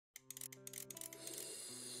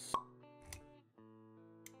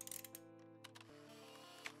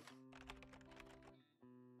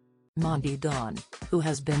Monty Don, who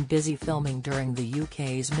has been busy filming during the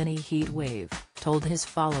UK's mini heat wave, told his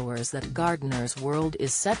followers that Gardener's World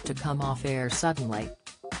is set to come off air suddenly.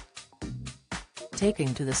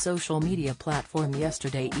 Taking to the social media platform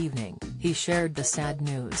yesterday evening, he shared the sad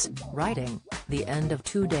news, writing, "The end of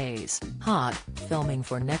 2 days, hot, filming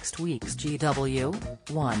for next week's GW,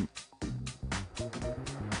 1.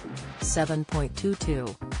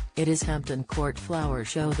 7.22. It is Hampton Court Flower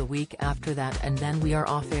Show the week after that, and then we are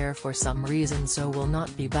off air for some reason, so we'll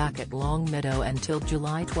not be back at Longmeadow until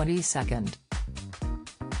July 22nd.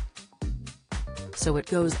 So it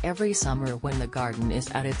goes every summer when the garden is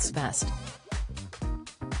at its best."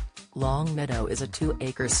 Longmeadow is a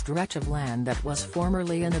 2-acre stretch of land that was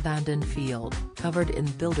formerly an abandoned field, covered in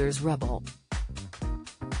builders' rubble.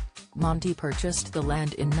 Monty purchased the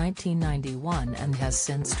land in 1991 and has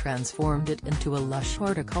since transformed it into a lush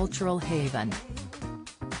horticultural haven.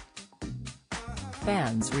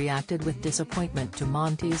 Fans reacted with disappointment to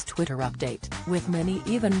Monty's Twitter update, with many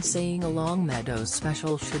even saying a Longmeadow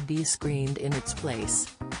special should be screened in its place.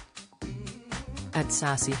 At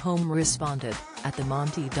Sassy Home responded, "At the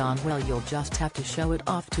Monty Don, well, you'll just have to show it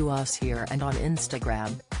off to us here and on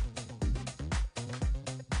Instagram.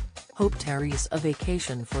 Hope Terry's a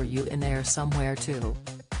vacation for you in there somewhere too."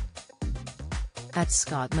 At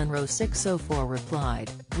Scott Monroe 604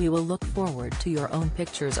 replied, "We will look forward to your own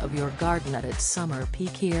pictures of your garden at its summer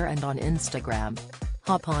peak here and on Instagram.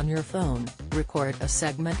 Hop on your phone, record a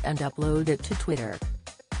segment and upload it to Twitter.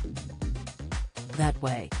 That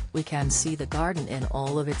way, we can see the garden in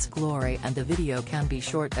all of its glory and the video can be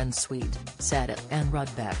short and sweet," said Anne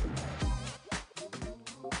Rudbeck.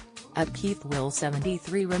 At Keith Will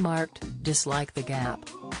 73 remarked, "Dislike the gap.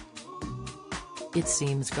 It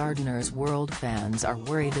seems Gardener's World fans are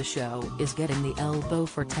worried the show is getting the elbow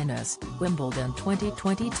for tennis, Wimbledon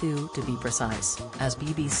 2022 to be precise, as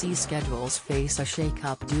BBC schedules face a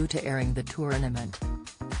shake-up due to airing the tournament.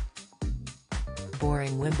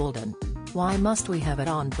 Boring Wimbledon. Why must we have it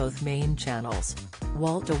on both main channels?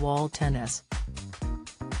 Wall-to-wall tennis.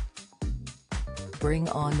 Bring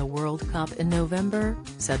on the World Cup in November,"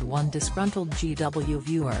 said one disgruntled GW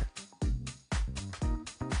viewer.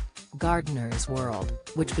 Gardener's World,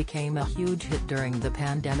 which became a huge hit during the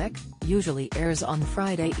pandemic, usually airs on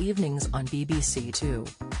Friday evenings on BBC Two.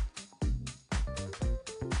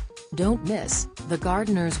 Don't miss, the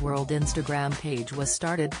Gardener's World Instagram page was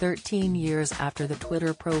started 13 years after the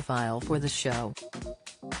Twitter profile for the show.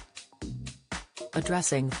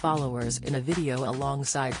 Addressing followers in a video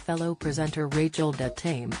alongside fellow presenter Rachel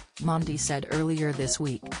Detame, Monty said earlier this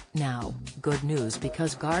week, "Now, good news,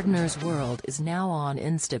 because Gardener's World is now on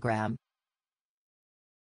Instagram."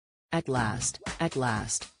 At last.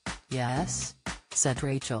 "Yes?" said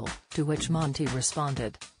Rachel, to which Monty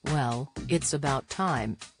responded, "Well, it's about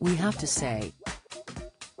time, we have to say."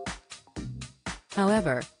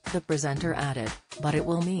 However, the presenter added, "But it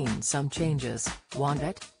will mean some changes, won't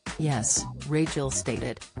it?" "Yes," Rachel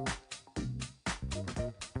stated.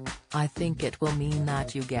 "I think it will mean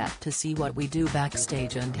that you get to see what we do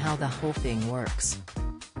backstage and how the whole thing works.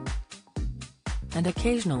 And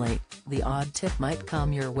occasionally, the odd tip might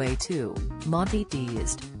come your way too," Monty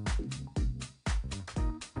teased.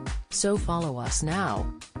 So follow us now.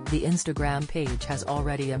 The Instagram page has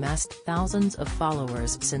already amassed thousands of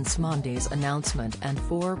followers since Monty's announcement, and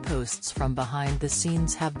 4 posts from behind the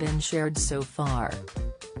scenes have been shared so far.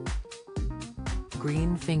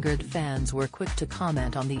 Green-fingered fans were quick to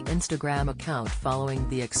comment on the Instagram account following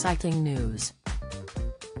the exciting news.